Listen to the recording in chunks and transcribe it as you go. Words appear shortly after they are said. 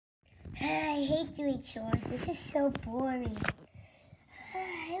hate doing chores. This is so boring.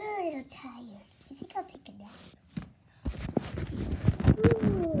 I'm a little tired. I think I'll take a nap.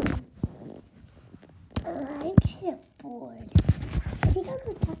 Ooh. I'm kind of bored. I think I'll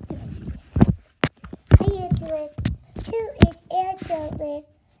go talk to my sister. Hi, Angelin. Who is Angelin?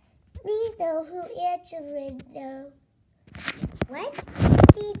 We know who Angelin knows. What?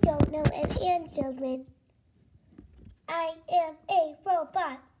 We don't know an Angelin. I am a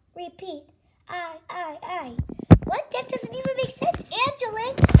robot. Repeat. I. What? That doesn't even make sense.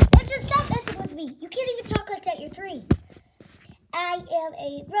 Angelin, Angelin, stop messing with me. You can't even talk like that. You're 3. I am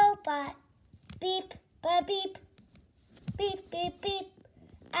a robot. Beep, ba beep. Beep, beep, beep.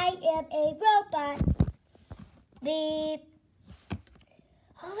 I am a robot. Beep.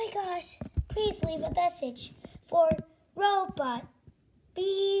 Oh my gosh. Please leave a message for robot.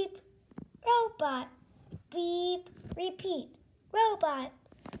 Beep. Robot. Beep. Repeat. Robot.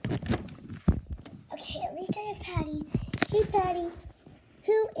 Okay, at least I have Patty. Hey, Patty.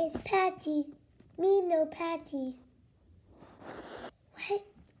 Who is Patty? Me, no Patty. What?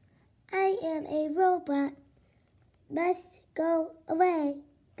 I am a robot. Must go away.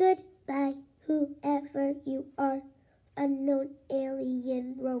 Goodbye, whoever you are. Unknown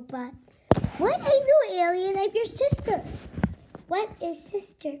alien robot. What? I know alien. I'm your sister. What is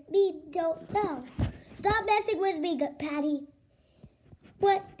sister? Me don't know. Stop messing with me, Patty.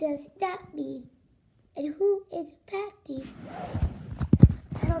 What does that mean? And who is Patty?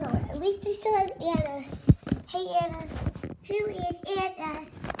 I don't know. At least we still have Anna. Hey, Anna. Who is Anna?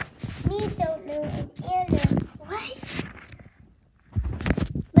 Me don't know an Anna. What?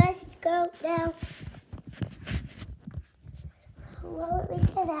 Must go now. Well, at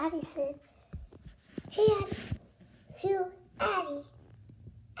least I have Addison. Hey, Addie. Who? Addie.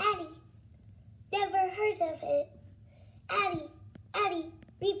 Addie. Never heard of it. Addie. Addie.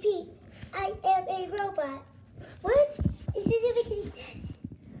 Repeat. I am a robot. What? This doesn't make any sense.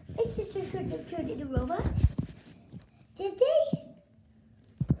 My sisters couldn't have turned into robots. Did they?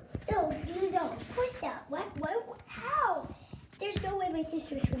 No, of course not. What? How? There's no way my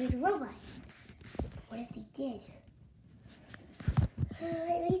sisters turned into robots. What if they did?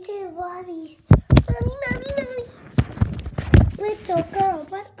 At least I have Mommy. Mommy. Little girl,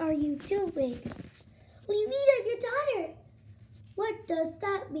 what are you doing? What do you mean I'm your daughter? What does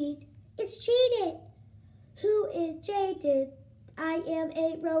that mean? It's Jaidan. Who is Jaidan? I am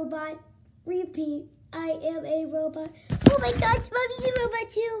a robot. Repeat. I am a robot. Oh my gosh, Mommy's a robot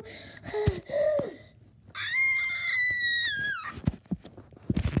too.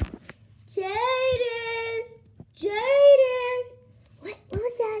 Jaidan. What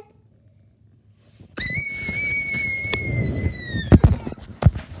was that?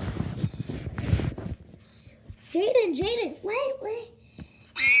 Jaidan. What?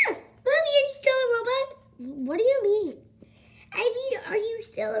 Ah! Mommy, are you still a robot? What do you mean? I mean, are you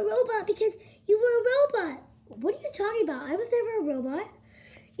still a robot? Because you were a robot. What are you talking about? I was never a robot.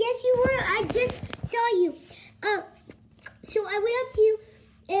 Yes, you were. I just saw you. So I went up to you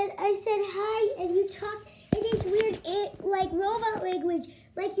and I said hi, and you talked in this weird, like, robot language,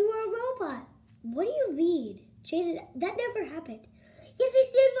 like you were a robot. What do you mean? Jaidan, that never happened. Yes,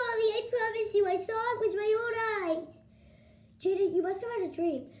 it did, Mommy. I promise you. I saw it with my own eyes. Jaidan, you must have had a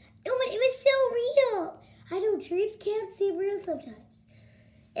dream. No, but it was so real. I know dreams can't seem real sometimes.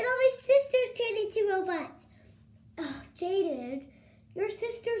 And all my sisters turned into robots. Oh, Jaidan, your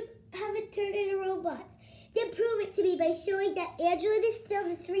sisters haven't turned into robots. Then prove it to me by showing that Angelin is still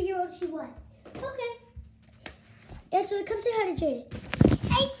the 3-year-old she was. Okay. Angelin, come say hi to Jaidan.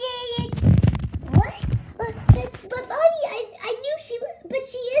 Hi, Jaidan. What? But Mommy, I knew she was, but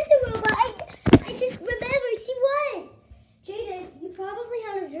she is a robot. I just remembered she was. Jaidan, you probably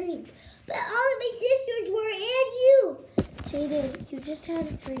had a dream. But all of my sisters were, and you. Jaidan, you just had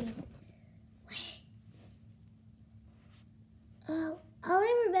a dream. What? Oh, all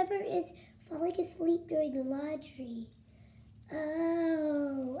I remember is falling asleep during the laundry.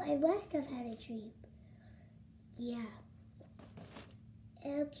 Oh, I must have had a dream. Yeah.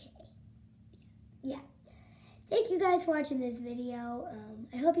 Okay. Yeah. Thank you guys for watching this video.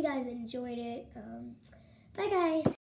 I hope you guys enjoyed it. Bye, guys.